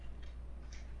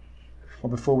Well,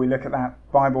 before we look at that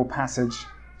Bible passage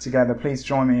together, please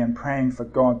join me in praying for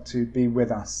God to be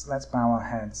with us. Let's bow our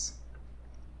heads.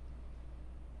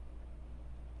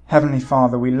 Heavenly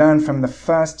Father, we learn from the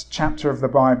first chapter of the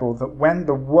Bible that when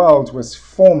the world was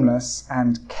formless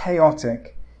and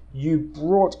chaotic, you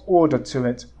brought order to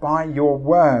it by your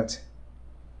word.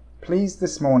 Please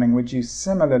this morning, would you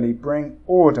similarly bring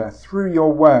order through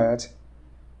your word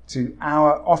to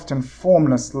our often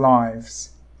formless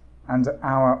lives and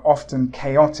our often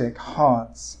chaotic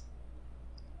hearts.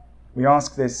 We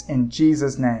ask this in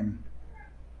Jesus' name.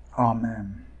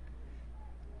 Amen.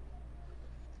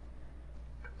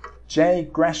 J.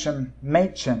 Gresham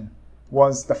Machen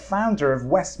was the founder of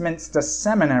Westminster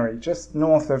Seminary, just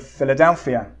north of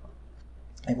Philadelphia.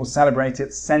 It will celebrate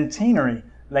its centenary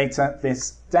later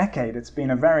this decade. It's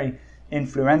been a very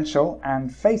influential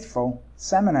and faithful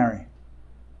seminary.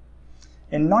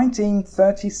 In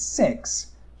 1936,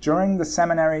 during the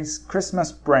seminary's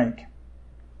Christmas break,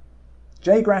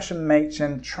 J. Gresham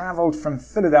Machen travelled from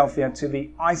Philadelphia to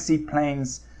the icy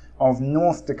plains of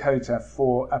North Dakota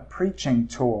for a preaching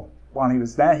tour. While he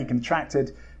was there, he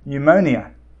contracted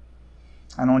pneumonia.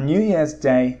 And on New Year's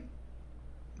Day,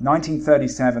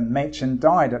 1937, Machen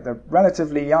died at the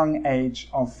relatively young age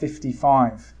of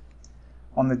 55.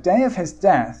 On the day of his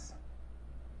death,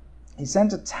 he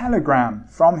sent a telegram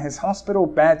from his hospital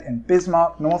bed in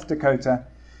Bismarck, North Dakota,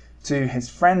 to his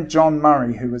friend John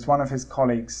Murray, who was one of his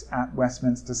colleagues at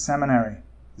Westminster Seminary.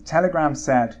 The telegram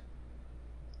said,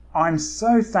 "I'm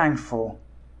so thankful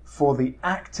for the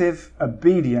active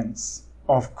obedience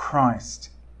of Christ.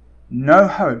 No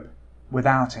hope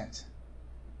without it."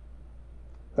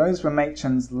 Those were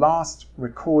Machen's last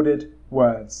recorded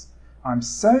words. "I'm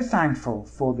so thankful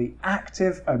for the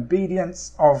active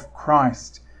obedience of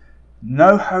Christ.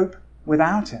 No hope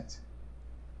without it."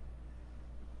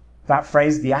 That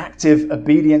phrase, the active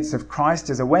obedience of Christ,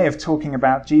 is a way of talking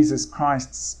about Jesus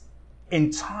Christ's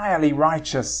entirely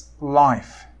righteous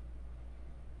life.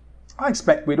 I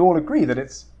expect we'd all agree that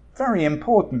it's very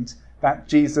important that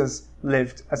Jesus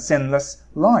lived a sinless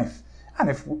life. And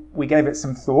if we gave it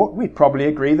some thought, we'd probably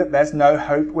agree that there's no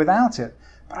hope without it.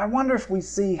 But I wonder if we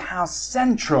see how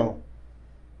central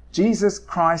Jesus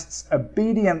Christ's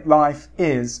obedient life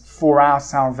is for our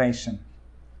salvation.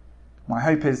 My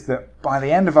hope is that by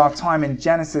the end of our time in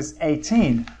Genesis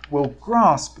 18, we'll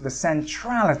grasp the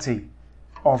centrality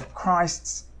of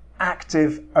Christ's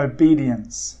active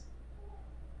obedience.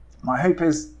 My hope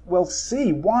is we'll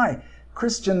see why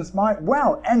Christians might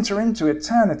well enter into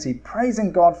eternity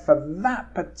praising God for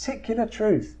that particular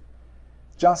truth,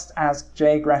 just as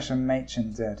J. Gresham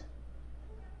Machen did.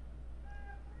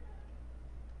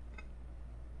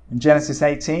 In Genesis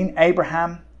 18,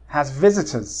 Abraham has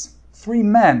visitors. 3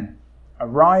 men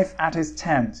arrive at his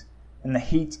tent in the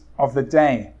heat of the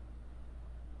day.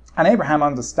 And Abraham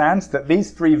understands that these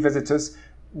 3 visitors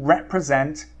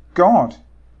represent God.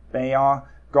 They are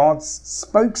God's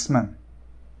spokesman.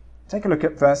 Take a look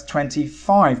at verse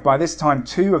 25. By this time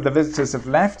 2 of the visitors have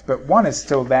left, but 1 is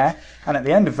still there. And at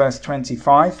the end of verse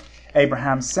 25,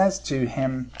 Abraham says to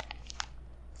him,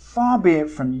 "Far be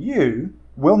it from you,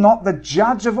 will not the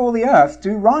judge of all the earth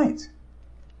do right?"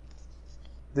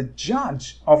 The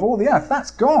judge of all the earth, that's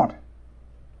God.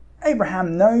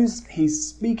 Abraham knows he's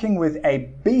speaking with a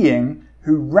being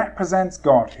who represents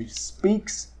God, who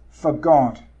speaks for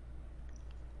God.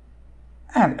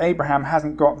 And Abraham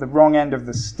hasn't got the wrong end of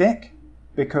the stick,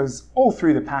 because all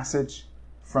through the passage,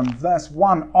 from verse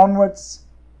 1 onwards,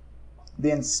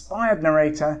 the inspired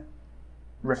narrator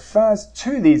refers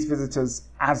to these visitors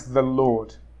as the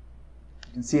Lord.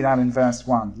 You can see that in verse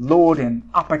 1. Lord in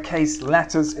uppercase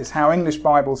letters is how English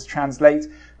Bibles translate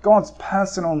God's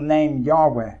personal name,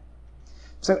 Yahweh.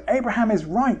 So Abraham is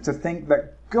right to think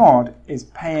that God is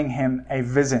paying him a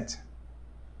visit.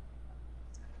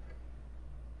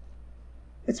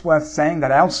 It's worth saying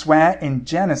that elsewhere in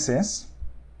Genesis,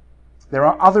 there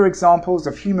are other examples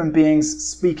of human beings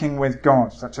speaking with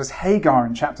God, such as Hagar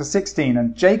in chapter 16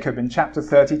 and Jacob in chapter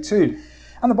 32.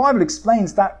 And the Bible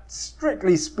explains that,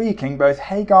 strictly speaking, both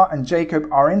Hagar and Jacob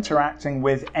are interacting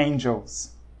with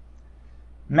angels,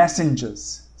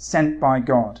 messengers sent by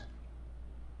God.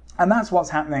 And that's what's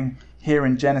happening here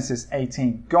in Genesis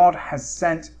 18. God has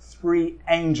sent 3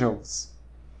 angels.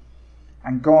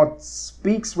 And God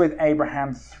speaks with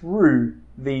Abraham through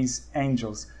these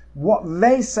angels. What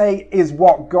they say is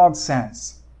what God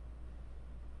says,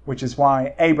 which is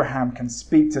why Abraham can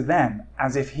speak to them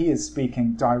as if he is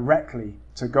speaking directly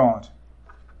to God.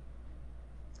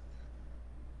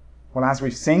 Well, as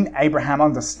we've seen, Abraham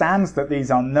understands that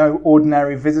these are no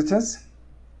ordinary visitors.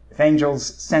 If angels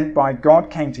sent by God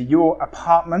came to your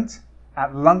apartment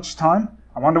at lunchtime,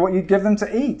 I wonder what you'd give them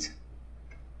to eat.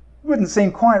 It wouldn't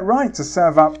seem quite right to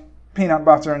serve up peanut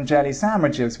butter and jelly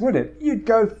sandwiches, would it? You'd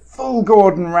go full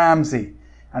Gordon Ramsay.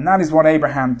 And that is what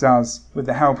Abraham does with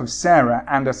the help of Sarah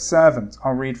and a servant.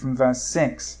 I'll read from verse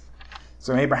 6.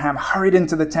 So Abraham hurried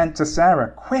into the tent to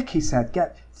Sarah. Quick, he said,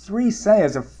 get 3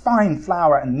 seahs of fine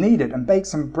flour and knead it and bake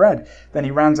some bread. Then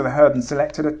he ran to the herd and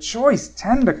selected a choice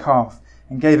tender calf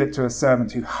and gave it to a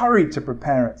servant who hurried to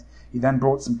prepare it. He then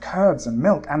brought some curds and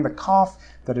milk and the calf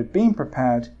that had been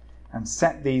prepared and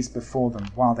set these before them.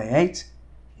 While they ate,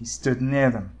 he stood near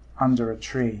them under a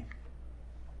tree.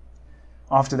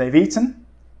 After they've eaten,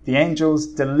 the angels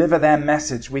deliver their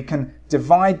message. We can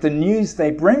divide the news they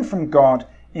bring from God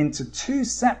into 2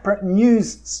 separate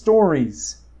news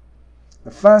stories.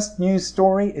 The first news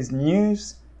story is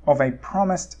news of a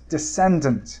promised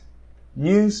descendant.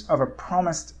 News of a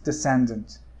promised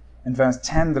descendant. In verse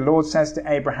 10, the Lord says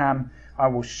to Abraham, I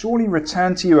will surely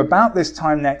return to you about this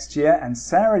time next year, and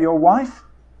Sarah, your wife,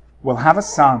 will have a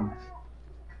son.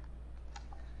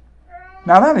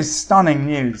 Now that is stunning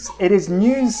news. It is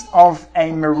news of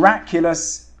a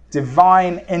miraculous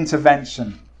divine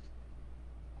intervention.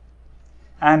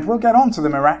 And we'll get on to the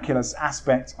miraculous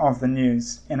aspect of the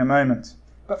news in a moment.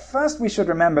 But first we should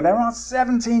remember there are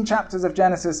 17 chapters of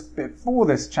Genesis before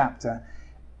this chapter.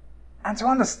 And to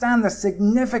understand the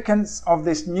significance of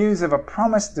this news of a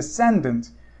promised descendant,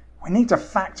 we need to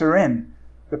factor in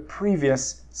the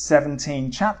previous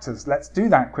 17 chapters. Let's do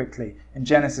that quickly. In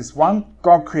Genesis 1,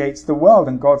 God creates the world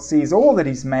and God sees all that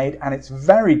he's made and it's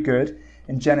very good.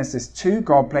 In Genesis 2,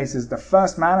 God places the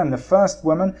first man and the first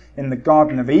woman in the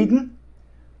Garden of Eden,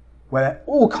 where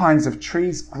all kinds of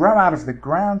trees grow out of the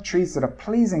ground, trees that are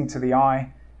pleasing to the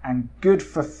eye and good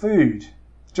for food.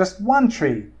 Just one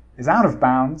tree is out of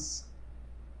bounds.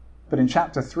 But in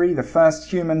chapter 3, the first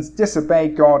humans disobey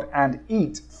God and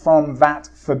eat from that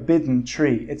forbidden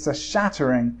tree. It's a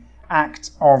shattering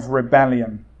act of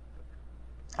rebellion.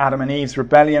 Adam and Eve's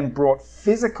rebellion brought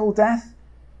physical death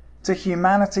to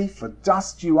humanity. For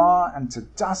dust you are, and to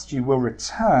dust you will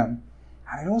return.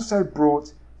 And it also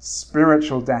brought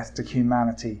spiritual death to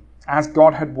humanity. As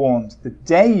God had warned, the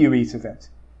day you eat of it,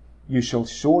 you shall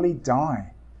surely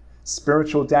die.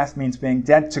 Spiritual death means being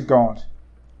dead to God,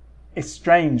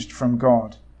 estranged from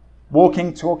God,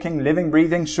 walking, talking, living,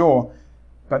 breathing, sure,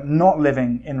 but not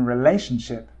living in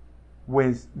relationship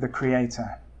with the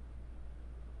Creator.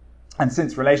 And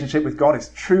since relationship with God is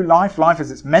true life, life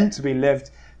as it's meant to be lived,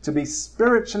 to be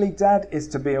spiritually dead is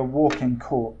to be a walking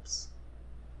corpse.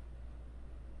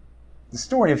 The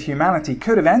story of humanity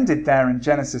could have ended there in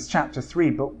Genesis chapter 3,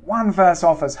 but one verse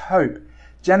offers hope.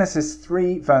 Genesis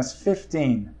 3 verse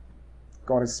 15.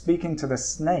 God is speaking to the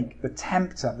snake, the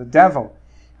tempter, the devil,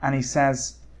 and he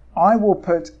says, I will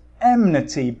put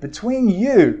enmity between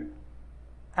you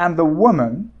and the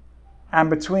woman, and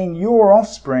between your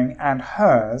offspring and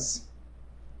hers.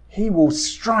 He will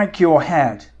strike your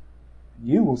head,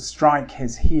 you will strike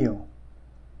his heel.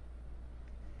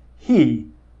 He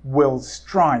will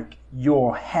strike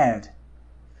your head.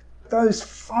 Those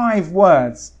 5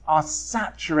 words are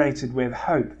saturated with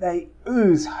hope. They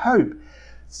ooze hope.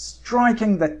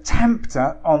 Striking the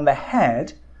tempter on the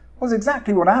head was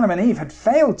exactly what Adam and Eve had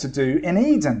failed to do in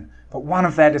Eden, but one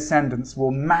of their descendants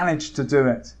will manage to do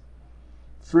it.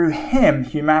 Through him,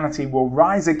 humanity will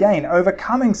rise again,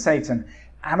 overcoming Satan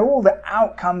and all the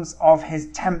outcomes of his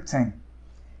tempting.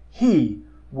 He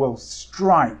will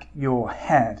strike your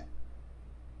head.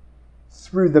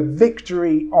 Through the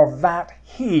victory of that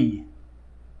he,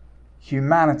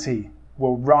 humanity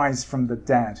will rise from the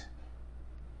dead.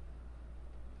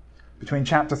 Between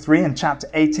chapter 3 and chapter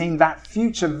 18, that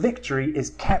future victory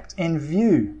is kept in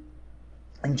view.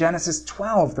 In Genesis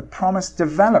 12, the promise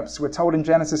develops. We're told in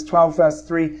Genesis 12 verse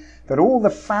 3 that all the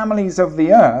families of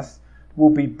the earth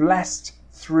will be blessed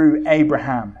through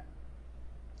Abraham.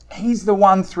 He's the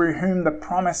one through whom the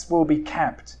promise will be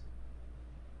kept.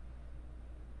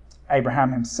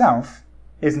 Abraham himself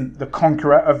isn't the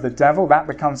conqueror of the devil. That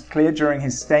becomes clear during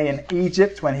his stay in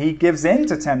Egypt when he gives in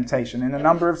to temptation in a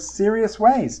number of serious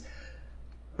ways.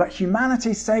 But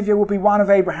humanity's Saviour will be one of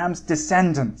Abraham's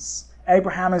descendants.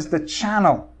 Abraham is the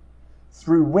channel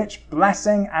through which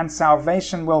blessing and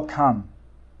salvation will come.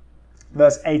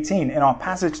 Verse 18 in our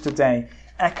passage today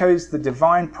echoes the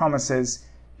divine promises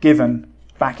given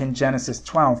back in Genesis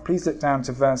 12. Please look down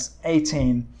to verse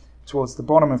 18 towards the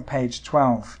bottom of page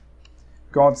 12.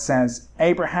 God says,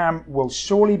 Abraham will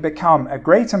surely become a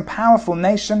great and powerful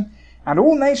nation, and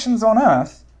all nations on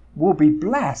earth will be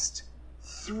blessed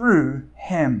through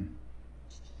him.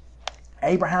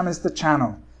 Abraham is the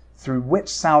channel through which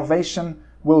salvation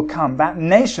will come. That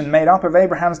nation made up of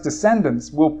Abraham's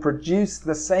descendants will produce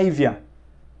the Saviour.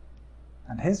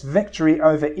 And his victory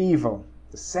over evil,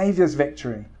 the Saviour's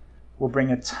victory, will bring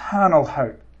eternal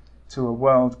hope to a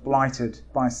world blighted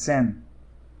by sin.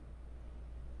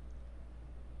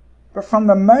 But from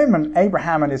the moment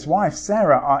Abraham and his wife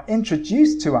Sarah are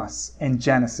introduced to us in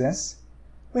Genesis,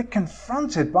 we're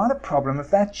confronted by the problem of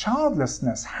their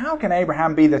childlessness. How can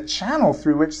Abraham be the channel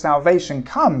through which salvation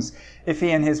comes if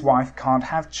he and his wife can't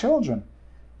have children?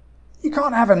 You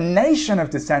can't have a nation of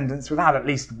descendants without at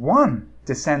least one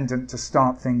descendant to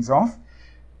start things off.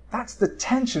 That's the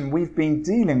tension we've been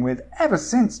dealing with ever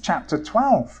since chapter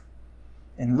 12.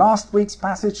 In last week's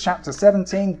passage, chapter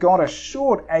 17, God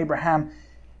assured Abraham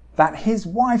that his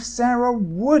wife Sarah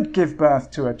would give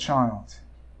birth to a child.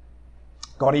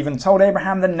 God even told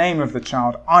Abraham the name of the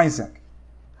child, Isaac.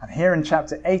 And here in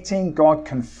chapter 18, God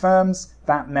confirms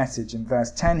that message. In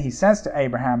verse 10, he says to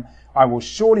Abraham, I will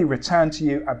surely return to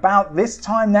you about this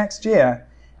time next year,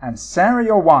 and Sarah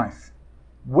your wife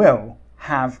will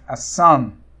have a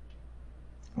son.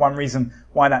 One reason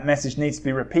why that message needs to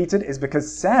be repeated is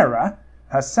because Sarah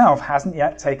herself hasn't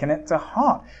yet taken it to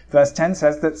heart. Verse 10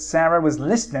 says that Sarah was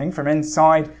listening from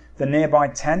inside the nearby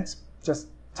tent, just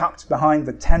tucked behind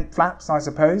the tent flaps, I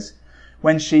suppose.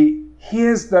 When she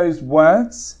hears those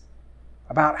words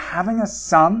about having a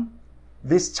son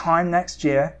this time next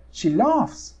year, she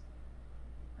laughs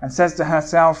and says to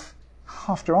herself,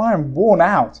 after I am worn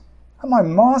out and my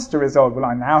master is old, will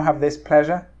I now have this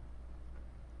pleasure?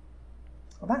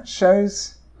 Well, that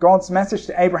shows God's message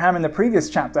to Abraham in the previous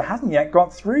chapter hasn't yet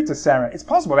got through to Sarah. It's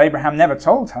possible Abraham never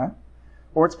told her,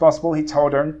 or it's possible he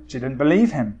told her and she didn't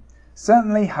believe him.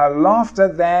 Certainly her laughter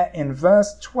there in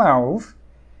verse 12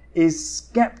 is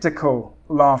skeptical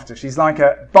laughter. She's like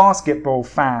a basketball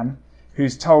fan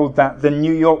who's told that the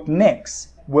New York Knicks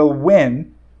will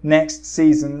win next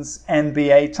season's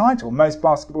NBA title. Most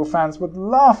basketball fans would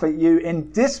laugh at you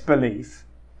in disbelief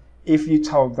if you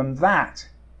told them that.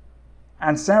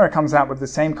 And Sarah comes out with the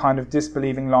same kind of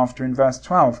disbelieving laughter in verse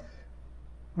 12.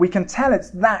 We can tell it's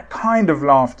that kind of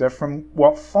laughter from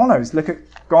what follows. Look at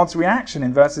God's reaction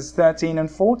in verses 13 and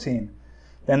 14.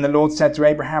 Then the Lord said to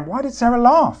Abraham, why did Sarah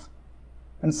laugh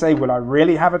and say, will I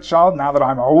really have a child now that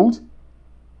I'm old?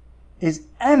 Is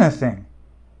anything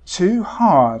too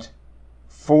hard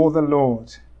for the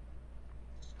Lord?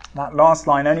 That last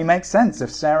line only makes sense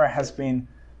if Sarah has been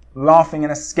laughing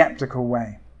in a skeptical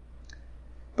way.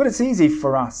 But it's easy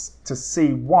for us to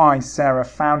see why Sarah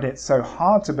found it so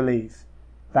hard to believe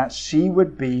that she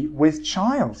would be with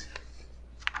child.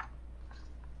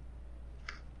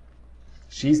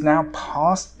 She's now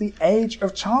past the age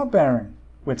of childbearing,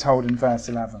 we're told in verse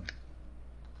 11.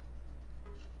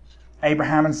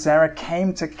 Abraham and Sarah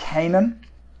came to Canaan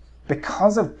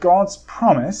because of God's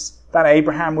promise that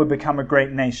Abraham would become a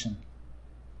great nation.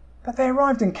 But they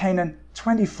arrived in Canaan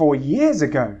 24 years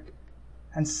ago,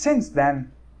 and since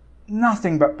then,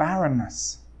 nothing but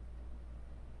barrenness.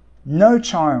 No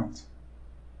child,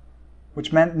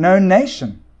 which meant no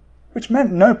nation, which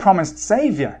meant no promised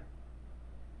Saviour.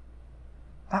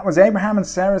 That was Abraham and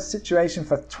Sarah's situation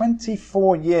for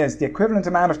 24 years. The equivalent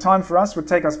amount of time for us would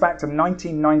take us back to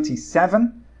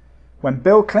 1997, when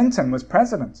Bill Clinton was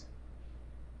president,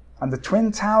 and the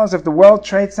Twin Towers of the World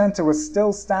Trade Center were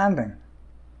still standing.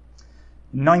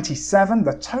 In 1997,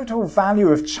 the total value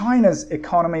of China's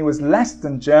economy was less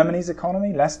than Germany's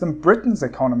economy, less than Britain's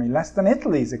economy, less than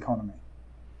Italy's economy.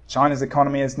 China's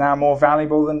economy is now more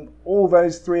valuable than all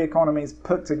those three economies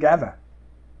put together.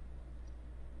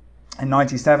 In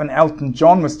 1997, Elton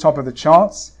John was top of the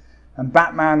charts, and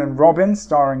Batman and Robin,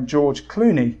 starring George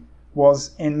Clooney,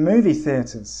 was in movie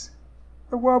theatres.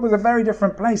 The world was a very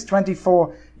different place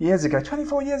 24 years ago.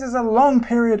 24 years is a long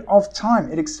period of time.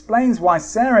 It explains why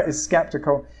Sarah is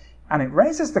skeptical, and it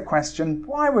raises the question,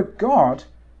 why would God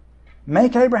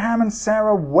make Abraham and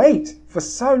Sarah wait for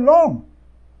so long?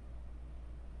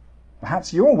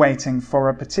 Perhaps you're waiting for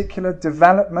a particular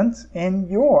development in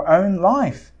your own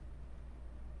life.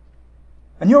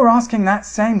 And you're asking that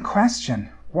same question.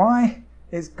 Why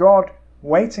is God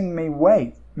making me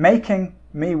wait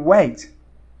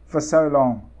for so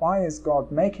long? Why is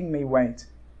God making me wait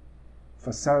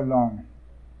for so long?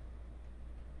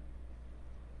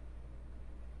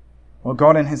 Well,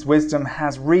 God in his wisdom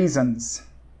has reasons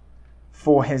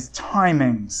for his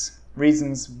timings,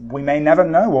 reasons we may never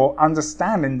know or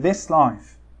understand in this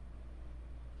life.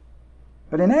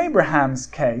 But in Abraham's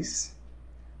case,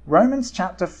 Romans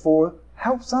chapter 4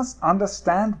 helps us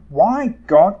understand why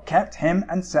God kept him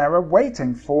and Sarah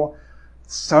waiting for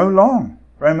so long.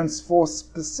 Romans 4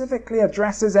 specifically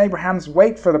addresses Abraham's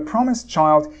wait for the promised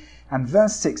child And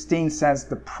verse 16 says,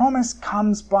 the promise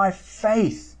comes by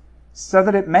faith, so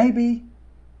that it may be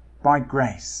by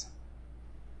grace.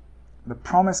 The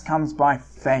promise comes by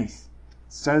faith,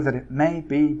 so that it may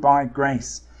be by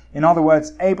grace. In other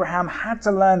words, Abraham had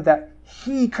to learn that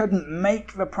he couldn't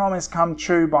make the promise come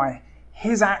true by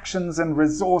his actions and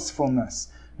resourcefulness.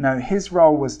 No, his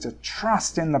role was to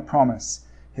trust in the promise.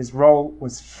 His role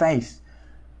was faith.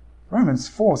 Romans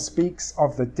 4 speaks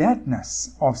of the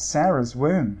deadness of Sarah's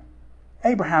womb.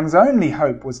 Abraham's only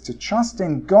hope was to trust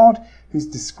in God, who's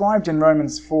described in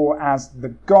Romans 4 as the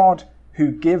God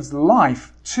who gives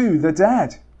life to the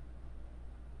dead.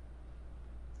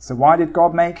 So why did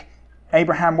God make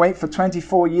Abraham wait for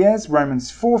 24 years? Romans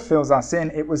 4 fills us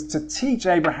in. It was to teach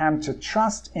Abraham to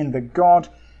trust in the God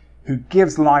who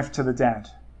gives life to the dead.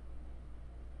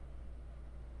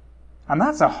 And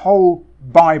that's a whole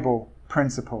Bible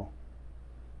principle.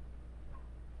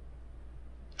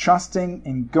 Trusting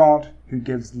in God who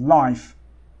gives life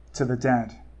to the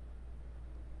dead.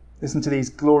 Listen to these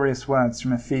glorious words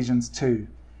from Ephesians 2.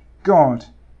 God,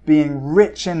 being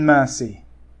rich in mercy,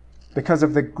 because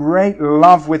of the great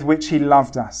love with which he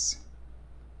loved us,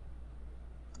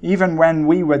 even when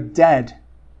we were dead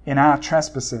in our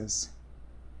trespasses,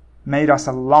 made us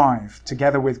alive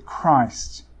together with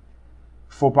Christ.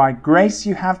 For by grace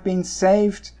you have been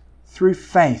saved through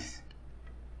faith.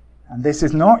 And this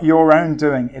is not your own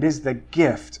doing, it is the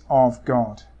gift of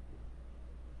God.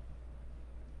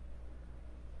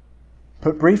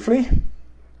 Put briefly,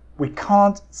 we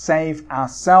can't save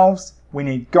ourselves. We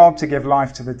need God to give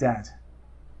life to the dead.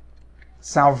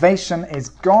 Salvation is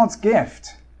God's gift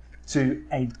to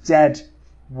a dead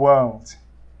world.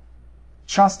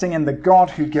 Trusting in the God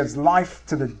who gives life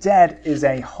to the dead is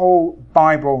a whole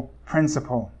Bible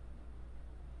principle.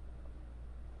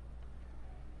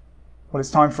 Well, it's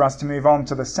time for us to move on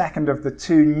to the second of the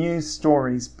two news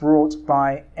stories brought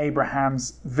by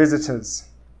Abraham's visitors.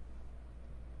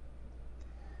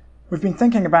 We've been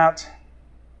thinking about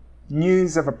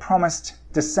news of a promised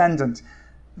descendant.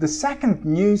 The second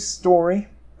news story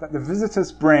that the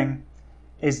visitors bring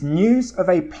is news of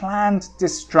a planned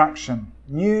destruction.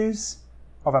 News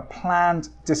of a planned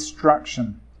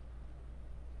destruction.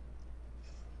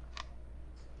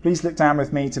 Please look down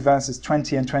with me to verses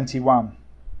 20 and 21.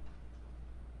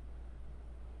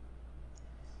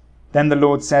 Then the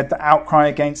Lord said, the outcry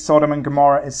against Sodom and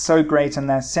Gomorrah is so great and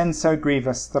their sin so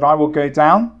grievous that I will go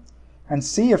down and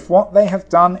see if what they have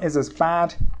done is as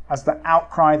bad as the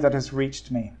outcry that has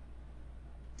reached me.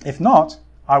 If not,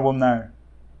 I will know.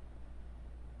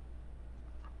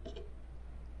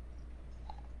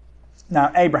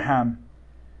 Now Abraham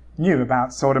knew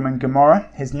about Sodom and Gomorrah.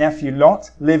 His nephew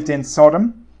Lot lived in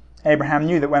Sodom. Abraham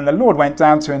knew that when the Lord went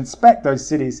down to inspect those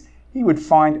cities, he would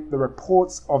find the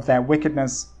reports of their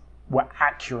wickedness were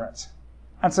accurate.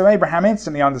 And so Abraham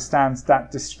instantly understands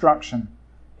that destruction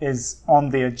is on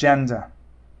the agenda.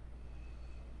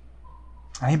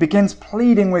 And he begins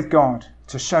pleading with God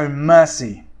to show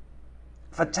mercy.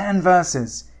 For 10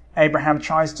 verses, Abraham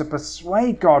tries to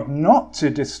persuade God not to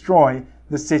destroy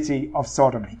the city of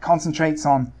Sodom. He concentrates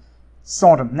on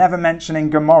Sodom, never mentioning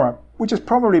Gomorrah, which is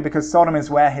probably because Sodom is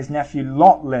where his nephew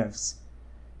Lot lives.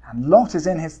 And Lot is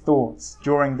in his thoughts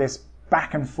during this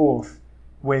back and forth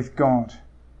with God.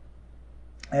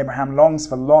 Abraham longs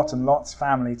for Lot and Lot's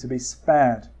family to be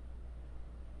spared.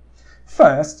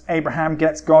 First, Abraham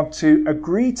gets God to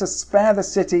agree to spare the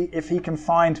city if he can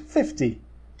find 50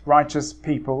 righteous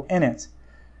people in it.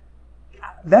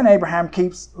 Then Abraham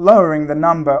keeps lowering the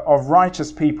number of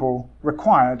righteous people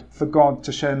required for God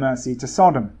to show mercy to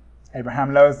Sodom.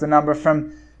 Abraham lowers the number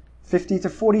from 50 to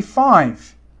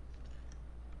 45,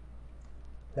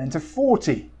 then to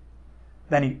 40.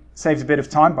 Then he saves a bit of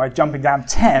time by jumping down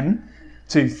 10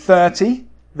 to 30,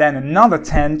 then another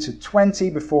 10 to 20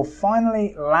 before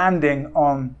finally landing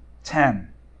on 10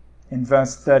 in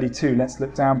verse 32. Let's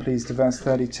look down, please, to verse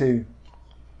 32.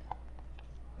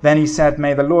 Then he said,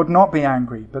 may the Lord not be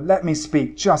angry, but let me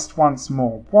speak just once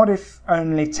more. What if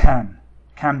only 10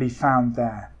 can be found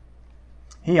there?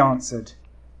 He answered,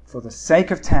 for the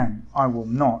sake of 10, I will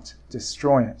not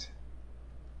destroy it.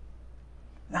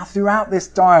 Now, throughout this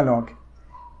dialogue,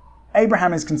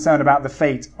 Abraham is concerned about the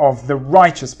fate of the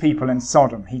righteous people in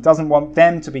Sodom. He doesn't want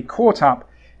them to be caught up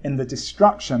in the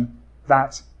destruction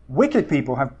that wicked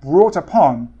people have brought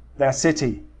upon their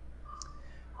city.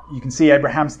 You can see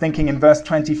Abraham's thinking in verse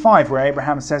 25, where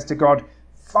Abraham says to God,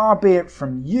 far be it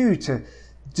from you to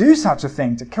do such a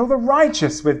thing, to kill the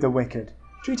righteous with the wicked,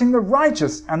 treating the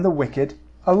righteous and the wicked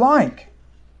alike.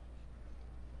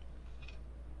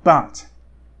 But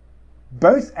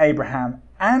both Abraham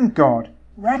and God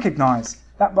recognize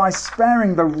that by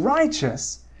sparing the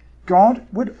righteous, God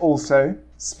would also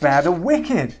spare the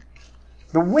wicked.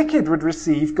 The wicked would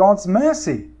receive God's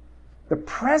mercy. The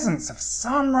presence of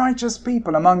some righteous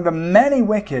people among the many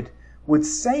wicked would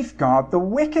safeguard the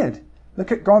wicked.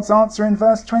 Look at God's answer in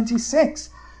verse 26.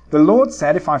 The Lord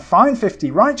said, if I find 50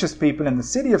 righteous people in the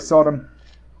city of Sodom,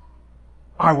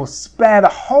 I will spare the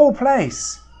whole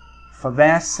place for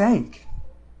their sake.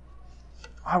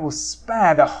 I will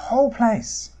spare the whole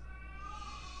place.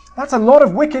 That's a lot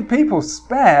of wicked people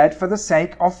spared for the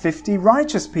sake of 50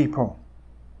 righteous people.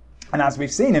 And as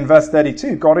we've seen in verse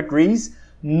 32, God agrees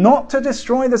not to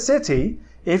destroy the city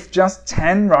if just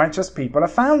 10 righteous people are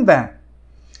found there.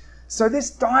 So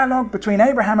this dialogue between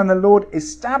Abraham and the Lord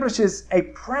establishes a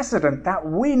precedent that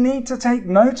we need to take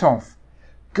note of.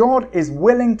 God is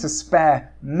willing to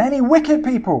spare many wicked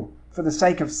people for the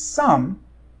sake of some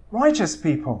righteous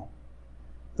people.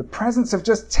 The presence of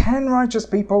just 10 righteous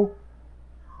people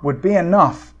would be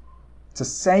enough to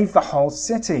save the whole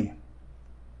city.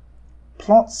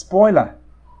 Plot spoiler.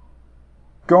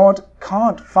 God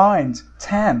can't find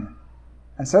 10.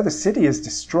 And so the city is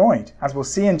destroyed. As we'll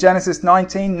see in Genesis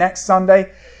 19 next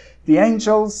Sunday, the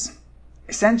angels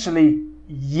essentially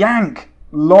yank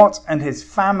Lot and his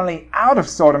family out of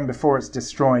Sodom before it's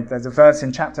destroyed. There's a verse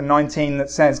in chapter 19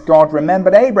 that says, God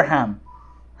remembered Abraham,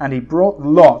 and he brought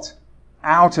Lot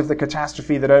out of the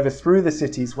catastrophe that overthrew the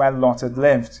cities where Lot had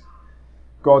lived.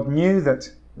 God knew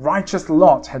that righteous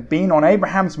Lot had been on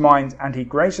Abraham's mind, and he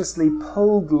graciously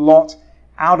pulled Lot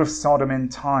out of Sodom in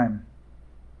time.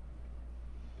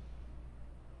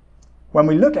 When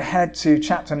we look ahead to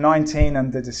chapter 19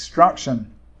 and the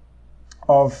destruction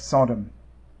of Sodom,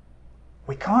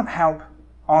 we can't help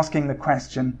asking the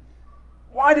question,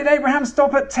 why did Abraham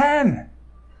stop at 10?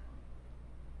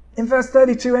 In verse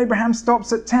 32, Abraham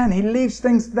stops at 10. He leaves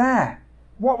things there.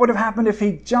 What would have happened if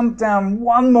he jumped down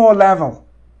one more level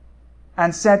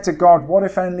and said to God, what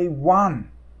if only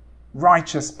one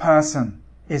righteous person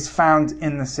is found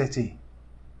in the city?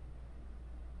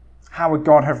 How would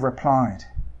God have replied?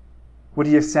 Would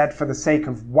he have said, for the sake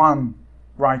of one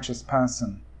righteous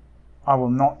person, I will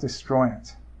not destroy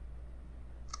it?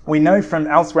 We know from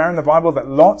elsewhere in the Bible that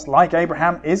Lot, like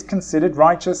Abraham, is considered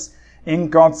righteous in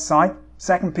God's sight.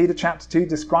 2 Peter chapter 2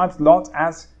 describes Lot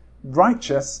as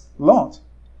righteous Lot.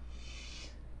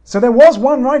 So there was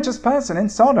one righteous person in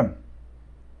Sodom.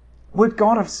 Would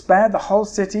God have spared the whole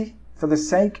city for the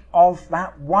sake of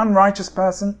that one righteous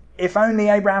person if only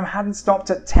Abraham hadn't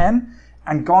stopped at 10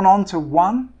 and gone on to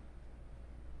 1?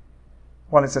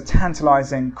 Well, it's a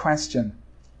tantalizing question.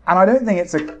 And I don't think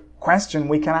it's a question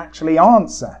we can actually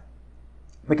answer,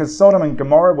 because Sodom and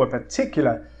Gomorrah were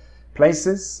particular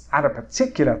places at a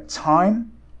particular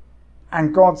time,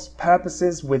 and God's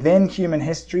purposes within human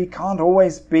history can't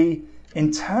always be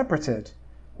interpreted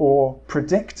or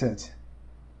predicted.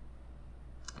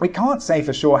 We can't say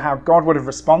for sure how God would have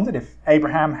responded if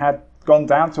Abraham had gone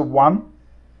down to 1.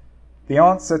 The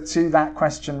answer to that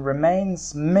question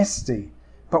remains misty,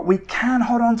 but we can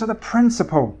hold on to the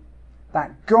principle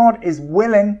that God is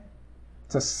willing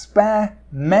to spare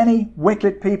many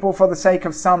wicked people for the sake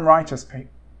of some righteous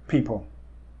people.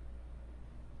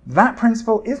 That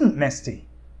principle isn't misty.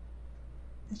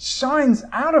 It shines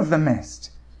out of the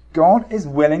mist. God is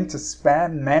willing to spare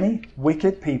many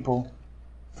wicked people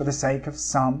for the sake of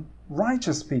some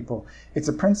righteous people. It's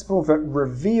a principle that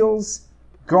reveals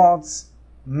God's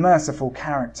merciful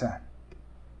character.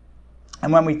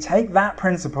 And when we take that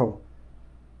principle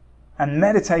and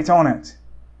meditate on it,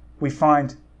 we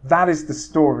find that is the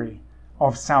story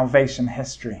of salvation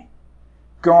history.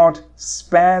 God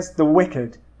spares the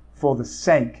wicked for the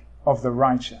sake of the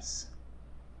righteous.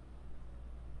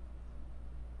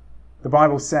 The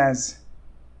Bible says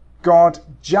God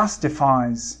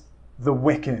justifies the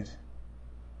wicked.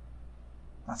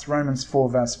 That's Romans 4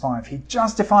 verse 5. He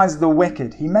justifies the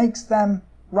wicked. He makes them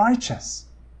righteous.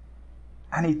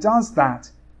 And he does that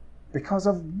because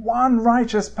of one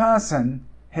righteous person,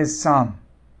 his Son,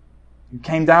 who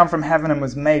came down from heaven and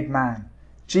was made man.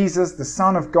 Jesus, the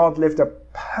Son of God, lived a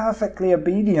perfectly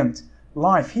obedient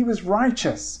life. He was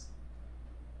righteous.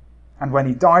 And when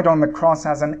he died on the cross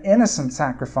as an innocent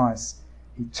sacrifice,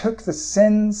 he took the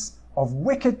sins of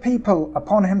wicked people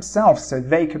upon himself so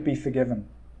they could be forgiven.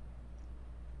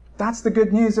 That's the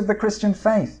good news of the Christian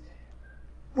faith.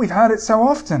 We've heard it so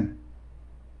often.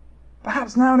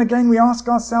 Perhaps now and again we ask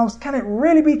ourselves, can it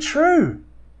really be true?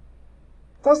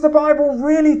 Does the Bible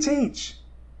really teach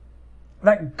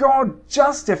that God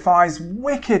justifies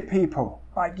wicked people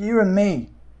like you and me?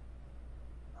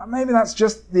 Or maybe that's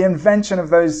just the invention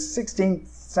of those 16th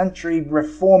century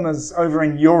reformers over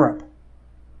in Europe.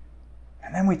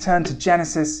 And then we turn to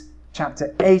Genesis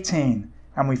chapter 18,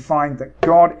 and we find that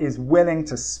God is willing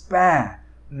to spare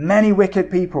many wicked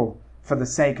people for the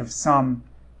sake of some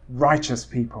righteous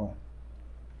people.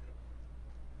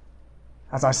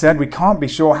 As I said, we can't be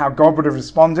sure how God would have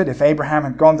responded if Abraham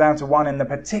had gone down to one in the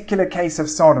particular case of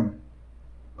Sodom.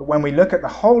 But when we look at the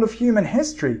whole of human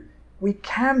history, we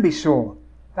can be sure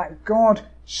that God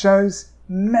shows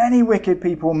many wicked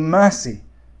people mercy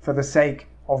for the sake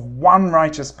of one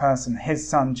righteous person, his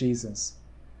son Jesus.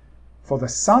 For the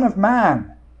Son of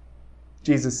Man,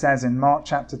 Jesus says in Mark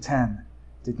chapter 10,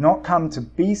 did not come to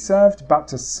be served, but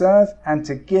to serve and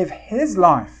to give his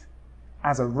life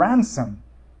as a ransom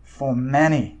for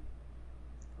many.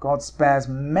 God spares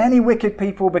many wicked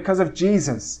people because of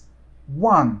Jesus,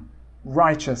 one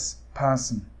righteous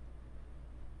person.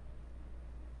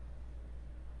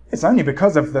 It's only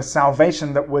because of the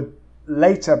salvation that would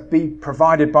later be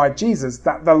provided by Jesus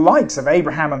that the likes of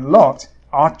Abraham and Lot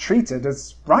are treated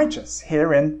as righteous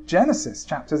here in Genesis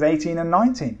chapters 18 and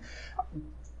 19.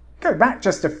 Go back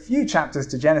just a few chapters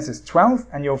to Genesis 12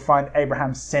 and you'll find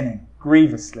Abraham sinning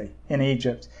grievously in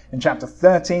Egypt. In chapter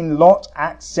 13, Lot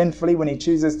acts sinfully when he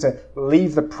chooses to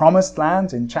leave the promised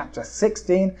land. In chapter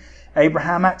 16,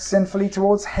 Abraham acts sinfully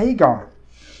towards Hagar.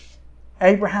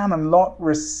 Abraham and Lot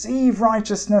receive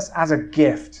righteousness as a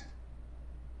gift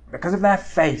because of their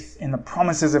faith in the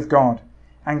promises of God.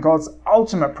 And God's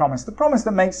ultimate promise, the promise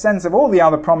that makes sense of all the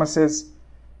other promises,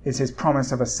 is his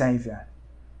promise of a Saviour.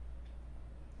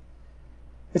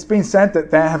 It's been said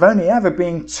that there have only ever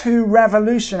been two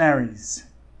revolutionaries,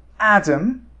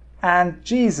 Adam and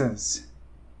Jesus.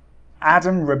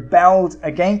 Adam rebelled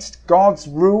against God's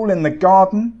rule in the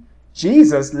garden.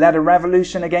 Jesus led a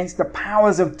revolution against the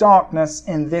powers of darkness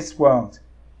in this world.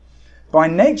 By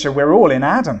nature, we're all in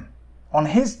Adam, on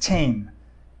his team,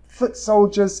 foot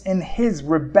soldiers in his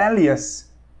rebellious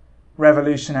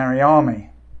revolutionary army.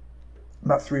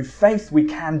 But through faith, we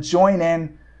can join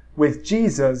in with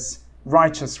Jesus'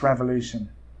 righteous revolution.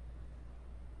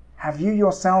 Have you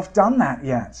yourself done that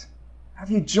yet? Have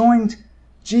you joined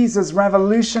Jesus'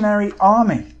 revolutionary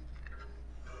army?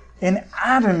 In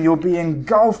Adam, you'll be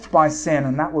engulfed by sin,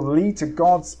 and that will lead to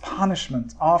God's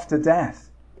punishment after death.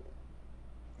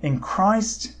 In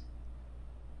Christ,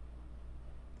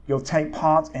 you'll take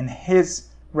part in his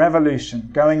revolution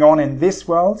going on in this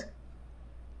world,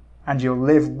 and you'll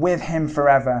live with him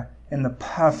forever in the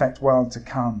perfect world to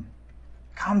come.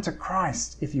 Come to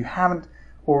Christ if you haven't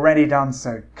already done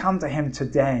so. Come to him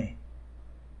today.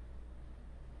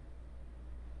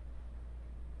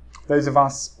 Those of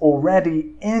us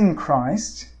already in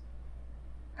Christ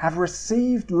have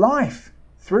received life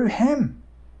through him.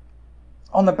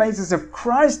 On the basis of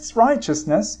Christ's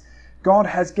righteousness, God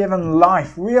has given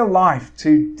life, real life,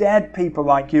 to dead people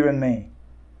like you and me.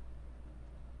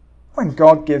 When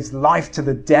God gives life to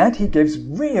the dead, he gives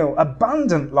real,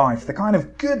 abundant life, the kind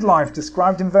of good life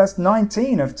described in verse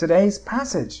 19 of today's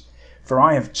passage. For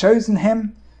I have chosen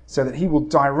him so that he will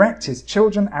direct his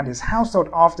children and his household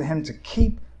after him to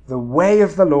keep the way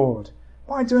of the Lord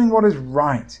by doing what is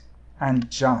right and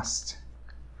just.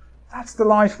 That's the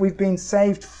life we've been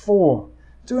saved for,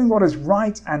 doing what is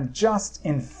right and just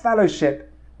in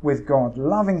fellowship with God,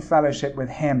 loving fellowship with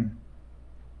him.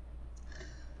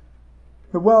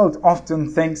 The world often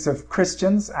thinks of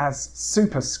Christians as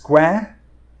super square,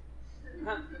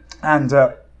 and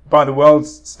by the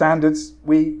world's standards,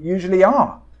 we usually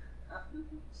are.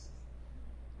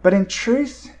 But in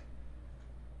truth,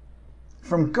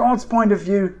 from God's point of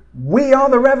view, we are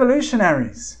the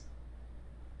revolutionaries.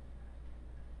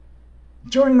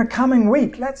 During the coming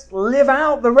week, let's live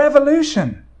out the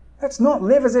revolution. Let's not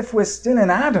live as if we're still in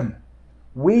Adam.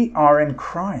 We are in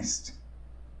Christ.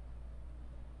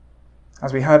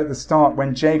 As we heard at the start,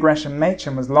 when J. Gresham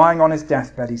Machen was lying on his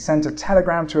deathbed, he sent a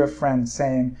telegram to a friend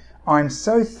saying, "I'm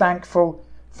so thankful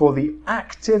for the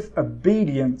active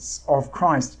obedience of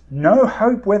Christ. No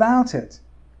hope without it."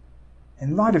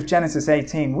 In light of Genesis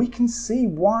 18, we can see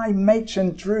why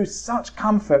Machen drew such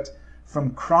comfort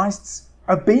from Christ's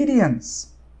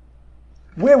obedience.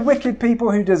 We're wicked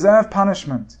people who deserve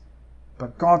punishment,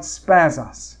 but God spares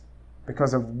us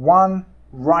because of one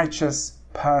righteous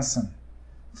person.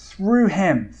 Through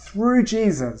him, through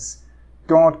Jesus,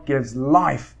 God gives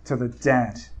life to the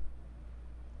dead.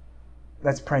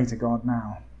 Let's pray to God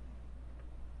now.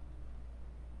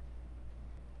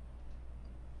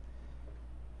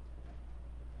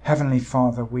 Heavenly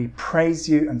Father, we praise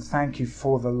you and thank you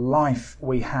for the life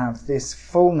we have, this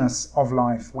fullness of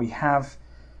life we have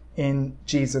in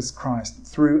Jesus Christ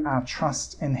through our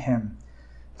trust in him.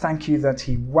 Thank you that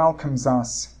he welcomes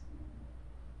us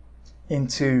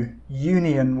into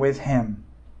union with him.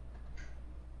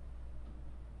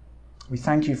 We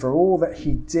thank you for all that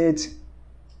he did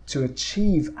to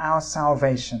achieve our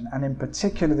salvation. And in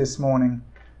particular this morning,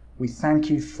 we thank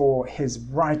you for his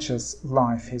righteous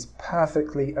life, his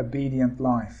perfectly obedient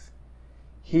life.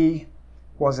 He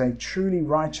was a truly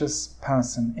righteous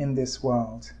person in this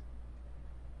world.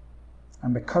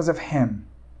 And because of him,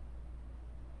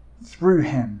 through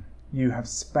him, you have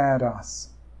spared us.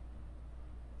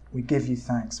 We give you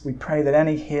thanks. We pray that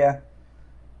any here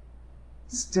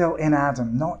still in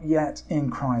Adam, not yet in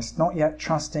Christ, not yet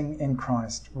trusting in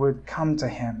Christ, would come to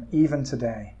him even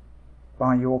today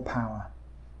by your power.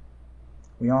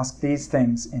 We ask these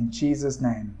things in Jesus'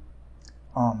 name.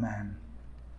 Amen.